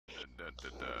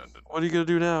What are you gonna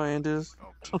do now, Anders?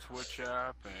 Open Twitch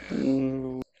app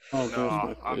and... Oh,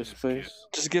 No, I'm there's just space.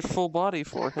 Just get full body,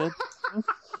 forehead.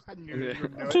 I knew you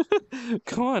would know it.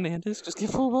 Come on, Anders, just get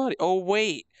full body. Oh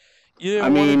wait, you I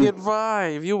didn't want to mean- get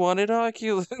Vive. You wanted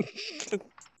Oculus.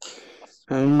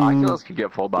 Oculus could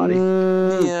get full body.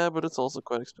 Yeah, but it's also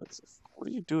quite expensive. What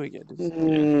are you doing,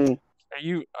 Anders? Are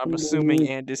you? I'm assuming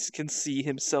Anders can see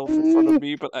himself in front of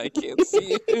me, but I can't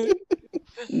see it.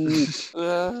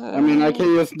 I mean, I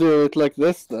can just do it like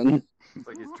this then. It's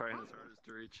like he's trying his hardest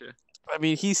to reach you. I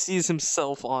mean, he sees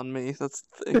himself on me. That's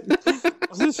the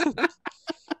thing.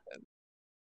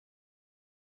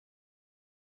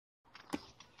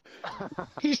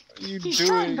 He's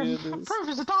trying to prove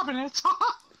his dominance.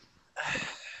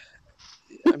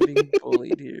 I'm being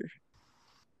bullied here.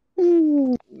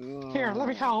 Here, let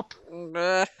me help.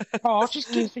 Oh, she's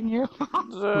kissing you.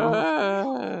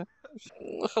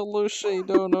 Hello, Shai.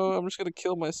 No, I'm just gonna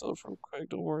kill myself real quick.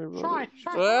 Don't worry about it.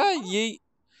 Yeet.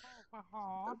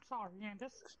 Oh, I'm sorry,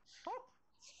 Anders.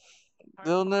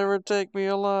 They'll never take me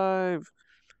alive.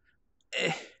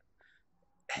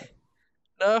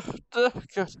 No,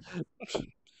 God.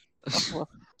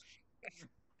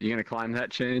 You gonna climb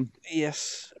that chain?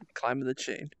 Yes, I'm climbing the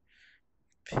chain.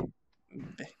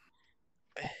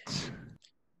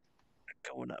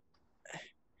 Going up.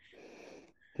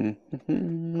 I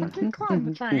can climb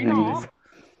the train off.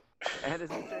 And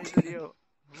it's a Shai video.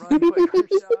 Run quicker,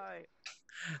 Shai.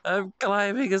 I'm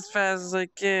climbing as fast as I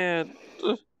can.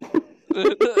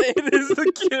 It is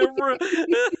the camera.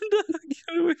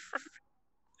 Get away from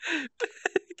me.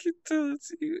 I can tell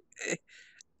it's you.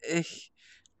 This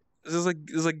is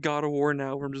like God of War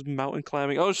now, where I'm just mountain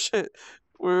climbing. Oh shit!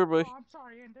 Where am I? Oh, I'm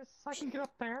sorry, Anders. I can get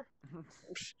up there.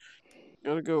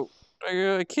 Gotta go.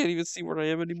 I can't even see where I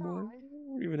am anymore. Shai.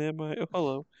 Where even am I? Oh,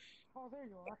 hello. Oh, there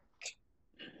you are.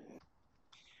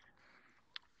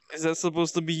 Is that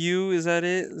supposed to be you? Is that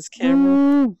it? This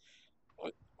camera?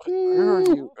 Where are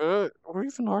you? Where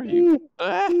even are you?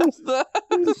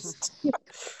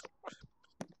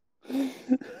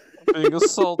 Being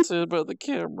assaulted by the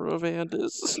camera of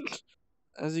Andis.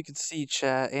 As you can see,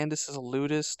 chat, Andis is a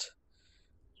ludist.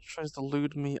 He tries to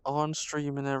lewd me on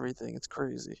stream and everything. It's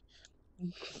crazy.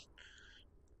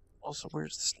 Also,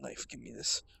 where's this knife? Give me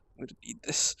this. I'm gonna need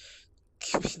this.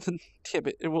 Give me the... Damn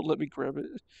it, it won't let me grab it.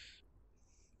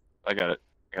 I got it.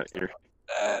 I got it here.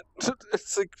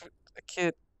 It's like, I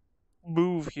can't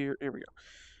move here. Here we go.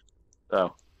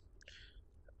 Oh.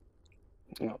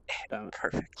 Oh, damn it.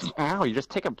 Perfect. Ow, you just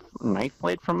take a knife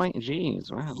blade from my...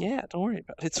 Jeez, wow. Yeah, don't worry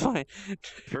about it. It's fine.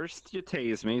 First you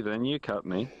tase me, then you cut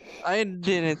me. I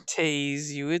didn't tase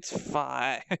you. It's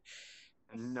fine.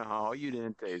 No, you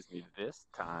didn't tase me this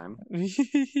time. I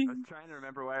That was trying to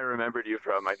remember where I remembered you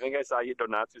from. I think I saw you at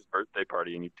Donatsu's birthday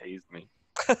party and you tased me.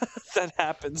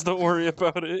 happens. Don't worry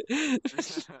about it.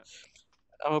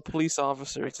 I'm a police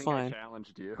officer. It's I think fine. I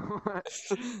challenged you. Like,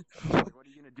 what are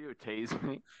you gonna do? Tase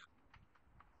me?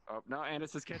 Oh, no,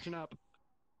 Andis is catching up.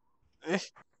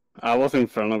 I was in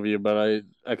front of you, but I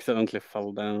accidentally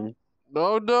fell down.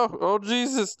 Oh no! Oh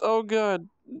Jesus! Oh God!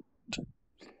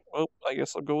 Well, I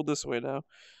guess I'll go this way now.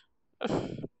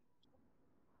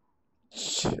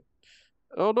 Shit.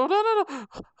 Oh no!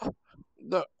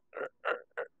 No!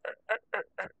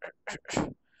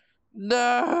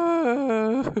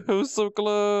 No! I was so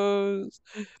close.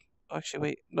 Actually,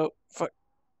 wait. No. Fuck.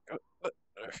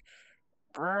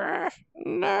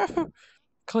 No!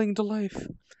 Cling to life.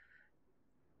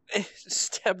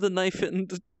 Stab the knife in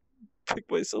to pick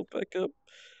myself back up.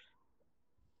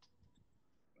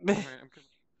 Alright,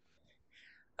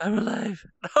 I'm alive.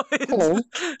 No, it's...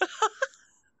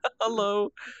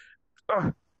 Hello.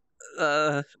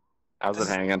 How's it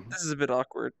hanging? This is a bit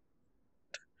awkward.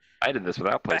 I did this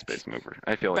without Back. PlaySpace Mover.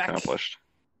 I feel Back. accomplished.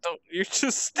 Don't you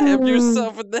just stabbed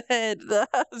yourself in the head?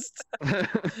 Stop.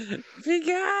 Be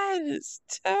God,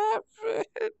 stop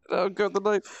it. Oh, grab the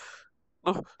knife.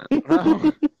 No.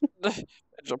 No. I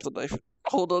dropped the knife.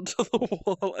 Hold on to the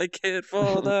wall. I can't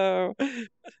fall now.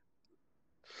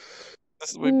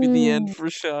 This might be the end for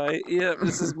Shai. Yeah,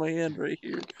 this is my end right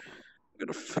here. I'm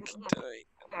gonna fucking die.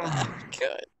 Oh,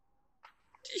 God.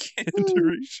 The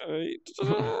end, Shai.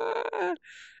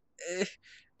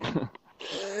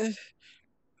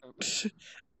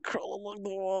 Crawl along the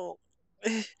wall.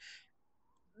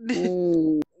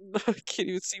 I can't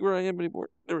even see where I am anymore.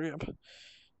 There I am.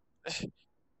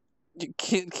 You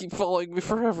can't keep following me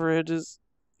forever, Edges.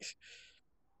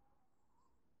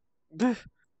 I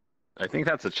think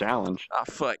that's a challenge. Ah,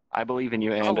 fuck. I believe in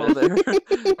you, Hello Andis. there.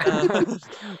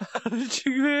 How did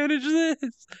you manage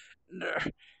this? No.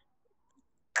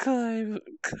 Climb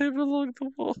along the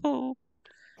wall.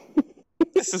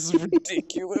 This is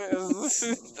ridiculous.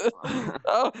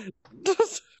 Oh.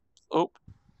 Oh.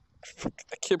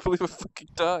 I can't believe I fucking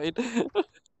died.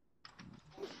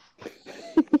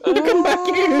 Come back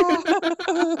here!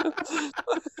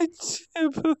 I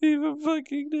can't believe I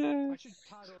fucking died.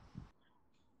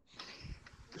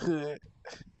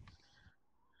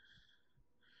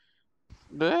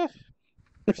 Nah.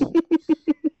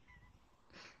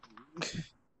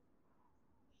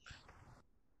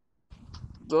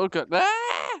 Oh god.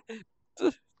 Ah!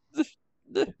 Oh,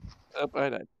 I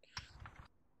died.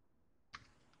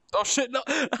 Oh shit, no!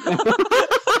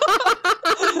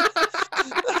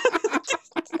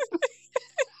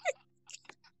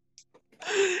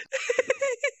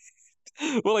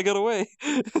 Well, I got away.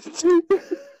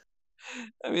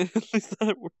 I mean, at least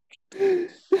that worked.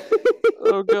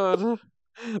 Oh god.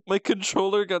 My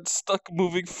controller got stuck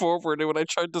moving forward, and when I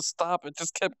tried to stop, it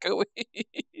just kept going.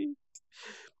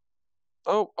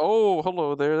 Oh,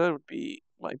 hello there. That would be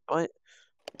my butt.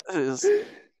 That is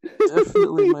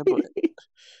definitely my butt.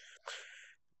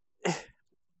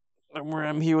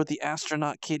 I'm here with the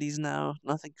astronaut kitties now.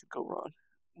 Nothing could go wrong.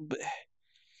 But,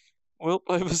 well,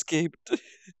 I've escaped.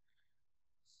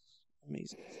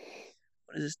 Amazing.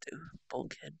 What does this do?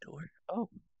 Bulkhead door. Oh,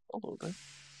 hello there.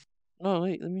 No,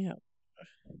 wait, let me out.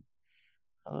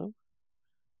 Hello?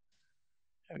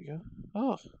 There we go.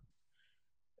 Oh.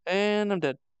 And I'm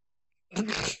dead.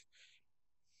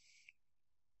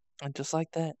 And just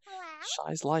like that,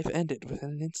 Shai's life ended within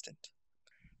an instant.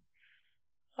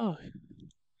 Oh.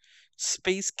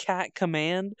 Space Cat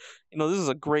Command? You know, this is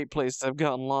a great place to have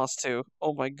gotten lost to.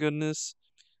 Oh my goodness.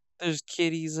 There's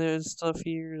kitties and stuff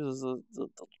here. There's a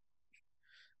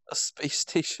space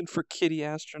station for kitty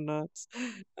astronauts.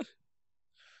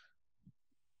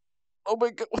 Oh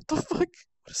my god, what the fuck?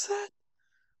 What is that?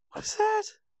 What is that?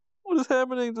 What is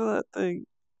happening to that thing?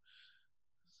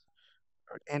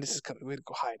 Alright, Andis is coming. We gotta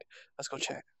go hide. Let's go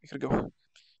chat. We gotta go.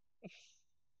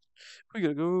 We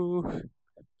gotta go.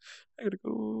 I gotta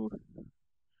go.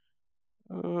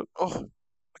 Oh,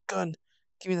 my gun.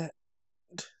 Give me that.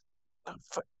 Oh,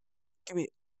 fuck. Give me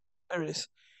it. There it is.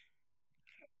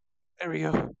 There we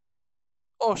go.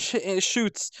 Oh shit, and it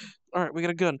shoots. Alright, we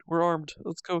got a gun. We're armed.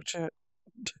 Let's go, chat.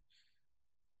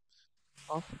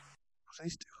 Oh, what do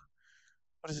these do?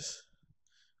 What is this?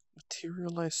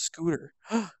 Materialized scooter.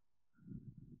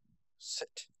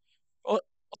 Sit. What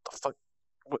the fuck?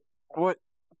 What?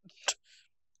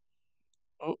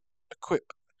 Oh,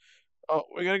 equip. Oh,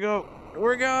 we gotta go.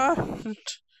 We're going.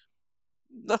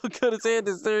 No, got his hand.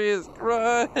 There he is.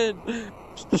 Run.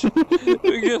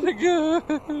 We gotta go.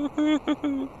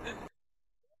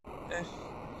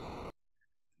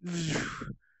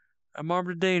 I'm armed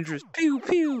and dangerous. Pew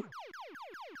pew.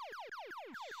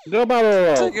 Go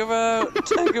barrel Take him out.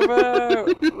 Take him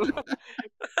out.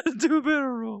 Do a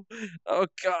better roll. Oh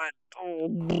god. Oh,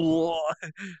 blah.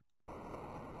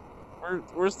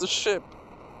 Where's the ship?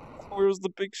 Where's the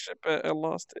big ship at? I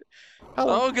lost it.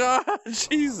 Hello. Oh god,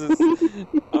 Jesus.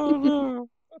 Oh no.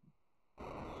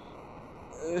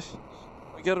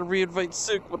 We gotta re-invite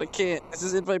Suk, but I can't. Is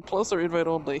this invite plus or invite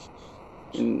only?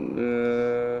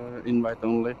 Invite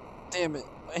only. Damn it.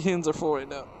 My hands are full right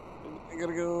now. I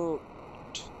gotta go.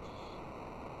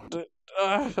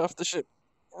 Off the ship.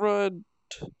 Run.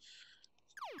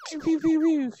 Pew pew pew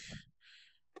pew.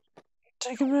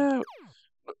 Take him out.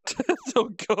 Oh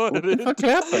god. What the fuck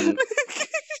happened?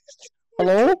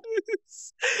 Hello?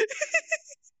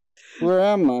 Where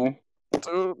am I?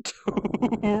 Don't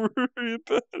worry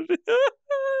about it.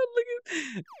 Look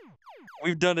at...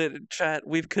 We've done it in chat.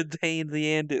 We've contained the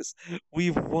Andis.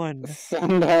 We've won.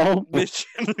 Send help.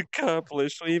 Mission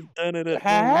accomplished. We've done it at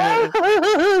Help!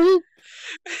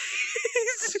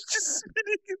 He's just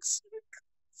spinning in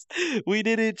circles. We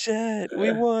did it, chat.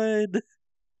 We won.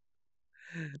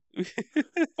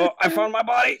 Oh, I found my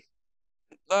body.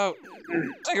 Oh,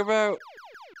 take him out.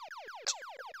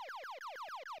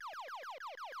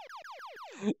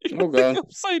 Oh god.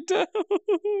 Upside down.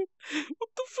 What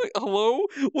the fuck? Hello?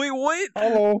 Wait, what?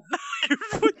 Hello. What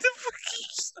the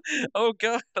fuck? Oh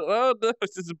god. Oh no,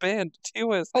 this is a band.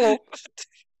 TOS. Hello.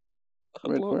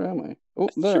 Hello? Wait, where am I? Oh,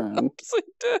 there I am. Upside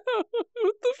down.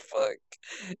 What the fuck?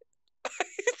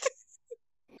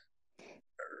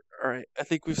 Alright, I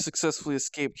think we've successfully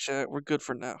escaped, chat. We're good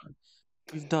for now.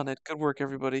 We've done it. Good work,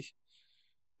 everybody.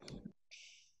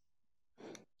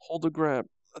 Hold the grab.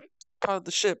 Pod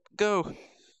the ship. Go.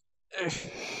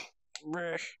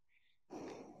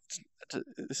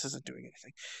 This isn't doing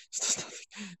anything. This does nothing.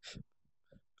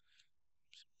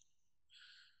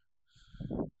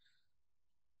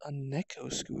 A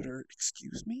Neko scooter?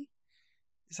 Excuse me?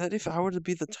 Is that if I were to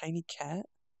be the tiny cat?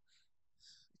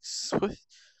 What?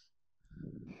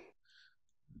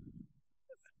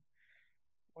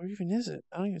 Where even is it?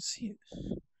 I don't even see it.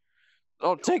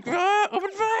 Oh, take fire! Open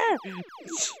fire! Open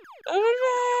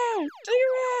fire! Take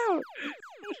him out!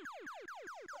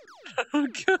 Oh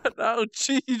god! Oh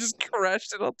gee, you just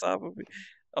crashed it on top of me.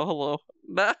 Oh hello.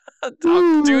 Nah,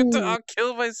 I'll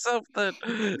kill myself then.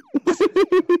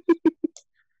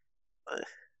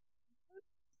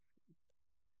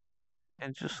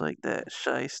 And just like that,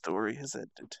 Shai's story has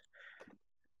ended.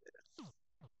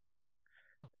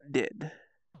 Dead.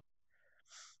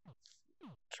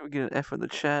 Can we get an F in the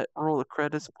chat? Roll the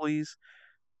credits, please.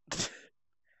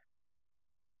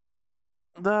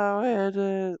 No, it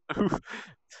is.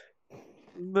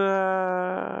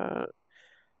 No.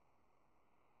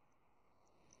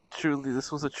 Truly, this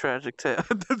was a tragic tale.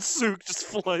 And then Sook just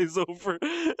flies over.